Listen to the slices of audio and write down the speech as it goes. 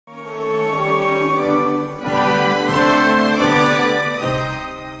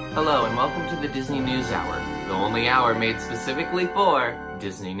hour made specifically for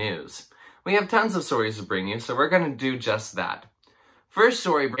Disney News. We have tons of stories to bring you, so we're going to do just that. First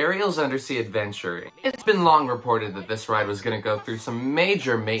story, Ariel's Undersea Adventure. It's been long reported that this ride was going to go through some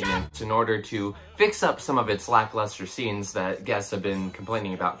major maintenance in order to fix up some of its lackluster scenes that guests have been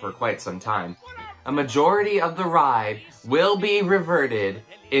complaining about for quite some time. A majority of the ride will be reverted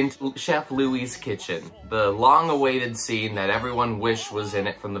into Chef Louie's kitchen, the long-awaited scene that everyone wished was in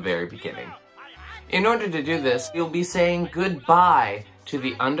it from the very beginning. In order to do this, you'll be saying goodbye to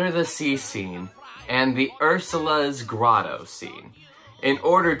the Under the Sea scene and the Ursula's Grotto scene, in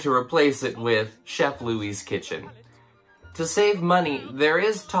order to replace it with Chef Louie's kitchen. To save money, there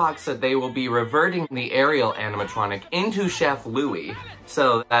is talks that they will be reverting the Ariel animatronic into Chef Louie,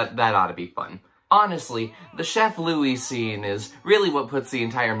 so that ought to be fun. Honestly, the Chef Louie scene is really what puts the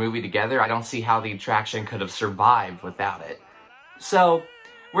entire movie together. I don't see how the attraction could have survived without it. So,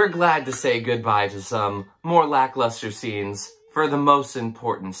 we're glad to say goodbye to some more lackluster scenes for the most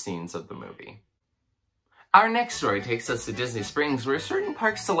important scenes of the movie. Our next story takes us to Disney Springs, where a certain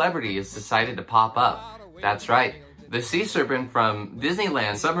park celebrity has decided to pop up. That's right, the sea serpent from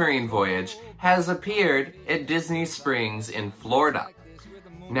Disneyland Submarine Voyage has appeared at Disney Springs in Florida.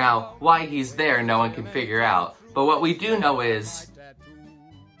 Now, why he's there, no one can figure out, but what we do know is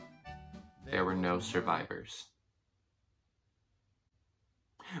there were no survivors.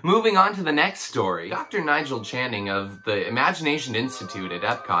 Moving on to the next story, Dr. Nigel Channing of the Imagination Institute at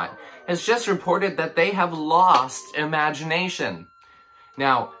Epcot has just reported that they have lost imagination.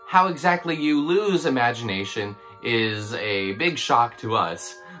 Now, how exactly you lose imagination is a big shock to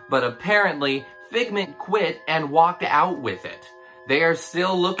us, but apparently Figment quit and walked out with it. They are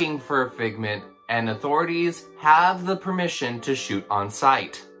still looking for Figment, and authorities have the permission to shoot on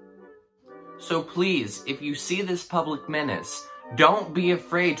site. So please, if you see this public menace, don't be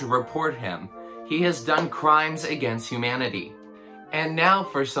afraid to report him. He has done crimes against humanity. And now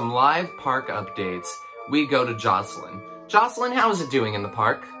for some live park updates, we go to Jocelyn. Jocelyn, how is it doing in the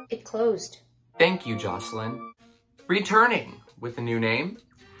park? It closed. Thank you, Jocelyn. Returning with a new name,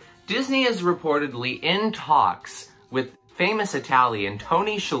 Disney is reportedly in talks with famous Italian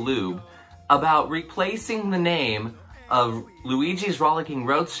Tony Shalhoub about replacing the name of Luigi's Rollicking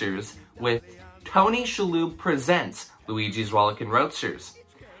Roadsters with Tony Shalhoub Presents Luigi's Rollicking Roadsters.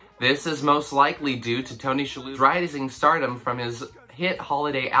 This is most likely due to Tony Shalhoub's rising stardom from his hit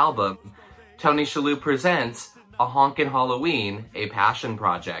holiday album, Tony Shalhoub Presents A Honkin' Halloween, A Passion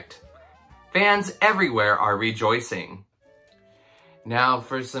Project. Fans everywhere are rejoicing. Now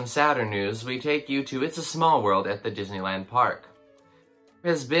for some sadder news, we take you to It's a Small World at the Disneyland Park.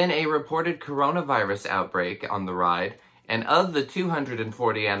 There has been a reported coronavirus outbreak on the ride, and of the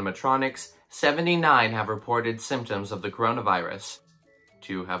 240 animatronics, 79 have reported symptoms of the coronavirus.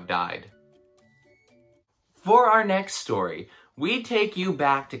 2 have died. For our next story, we take you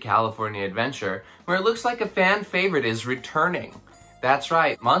back to California Adventure, where it looks like a fan favorite is returning. That's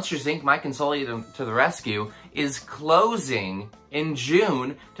right, Monsters, Inc. Mike and Sully to the Rescue is closing in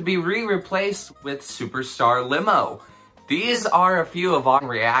June to be replaced with Superstar Limo. These are a few of our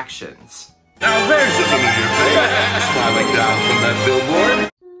reactions. Now there's a familiar face, smiling down from that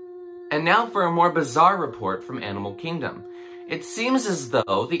billboard. And now for a more bizarre report from Animal Kingdom. It seems as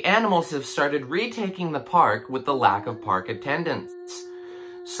though the animals have started retaking the park with the lack of park attendance.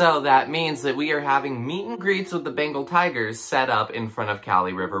 So that means that we are having meet and greets with the Bengal tigers set up in front of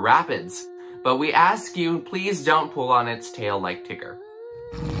Kali River Rapids. But we ask you, please don't pull on its tail like Tigger.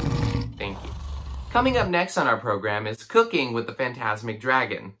 Thank you. Coming up next on our program is Cooking with the Fantasmic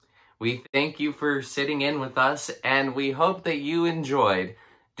Dragon. We thank you for sitting in with us, and we hope that you enjoyed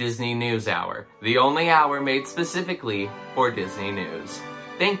Disney News Hour, the only hour made specifically for Disney News.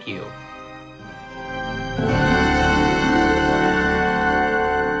 Thank you.